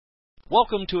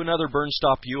Welcome to another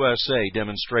Burnstop USA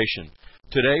demonstration.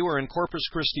 Today we're in Corpus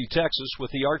Christi, Texas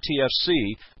with the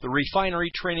RTFC, the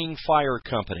Refinery Training Fire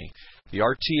Company. The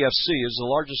RTFC is the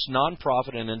largest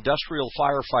nonprofit and industrial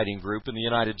firefighting group in the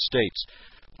United States.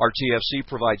 RTFC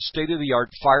provides state-of-the-art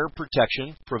fire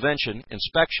protection, prevention,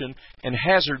 inspection, and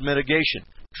hazard mitigation,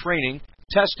 training,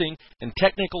 testing, and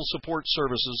technical support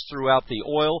services throughout the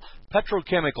oil,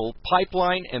 petrochemical,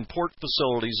 pipeline, and port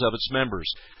facilities of its members.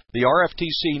 The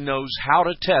RFTC knows how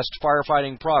to test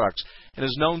firefighting products and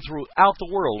is known throughout the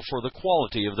world for the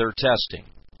quality of their testing.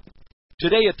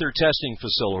 Today at their testing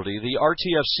facility, the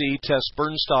RTFC tests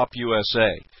Burnstop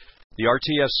USA. The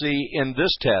RTFC in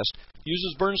this test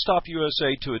uses Burnstop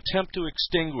USA to attempt to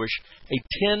extinguish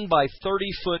a 10 by 30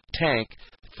 foot tank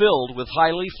filled with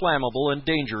highly flammable and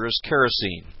dangerous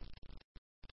kerosene.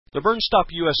 The Burnstop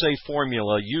USA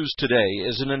formula used today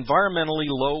is an environmentally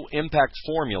low-impact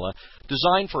formula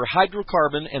designed for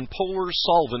hydrocarbon and polar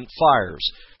solvent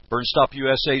fires. Burnstop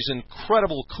USA's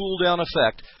incredible cool-down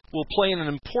effect will play an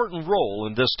important role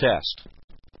in this test.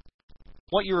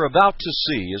 What you're about to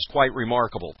see is quite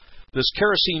remarkable. This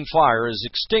kerosene fire is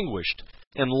extinguished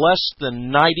in less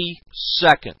than 90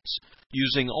 seconds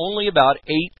using only about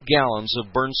 8 gallons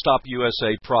of Burnstop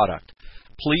USA product.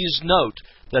 Please note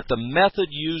that the method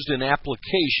used in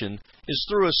application is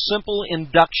through a simple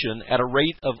induction at a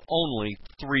rate of only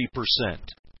 3%.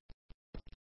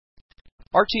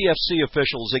 RTFC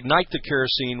officials ignite the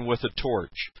kerosene with a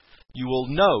torch. You will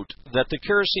note that the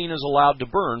kerosene is allowed to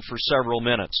burn for several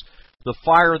minutes. The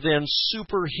fire then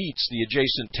superheats the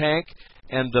adjacent tank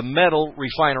and the metal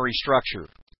refinery structure.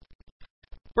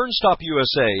 Burnstop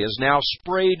USA is now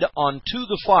sprayed onto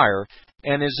the fire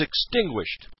and is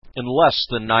extinguished in less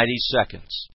than 90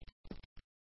 seconds.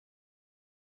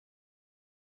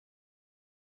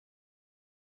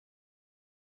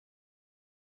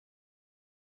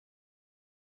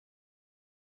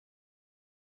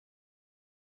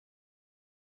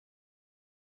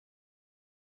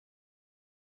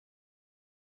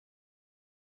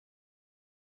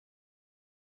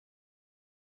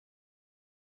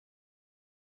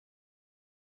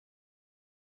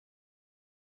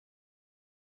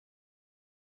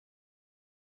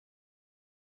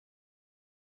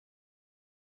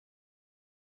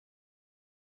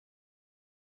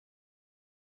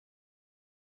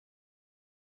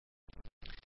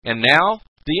 And now,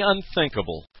 the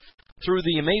unthinkable. Through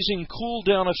the amazing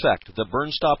cool-down effect that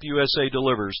Burnstop USA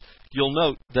delivers, you'll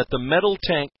note that the metal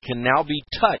tank can now be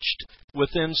touched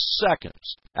within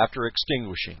seconds after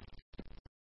extinguishing.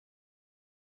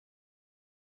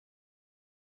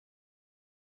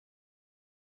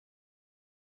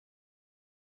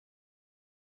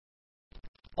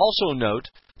 Also note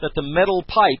that the metal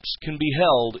pipes can be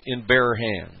held in bare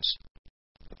hands.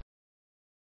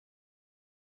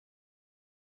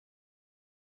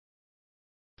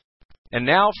 And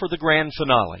now for the grand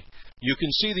finale. You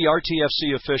can see the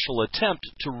RTFC official attempt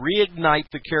to reignite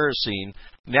the kerosene,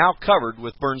 now covered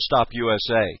with Burnstop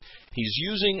USA. He's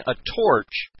using a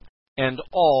torch, and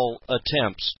all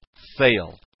attempts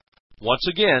fail. Once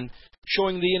again,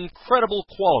 showing the incredible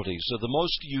qualities of the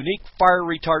most unique fire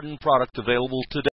retardant product available today.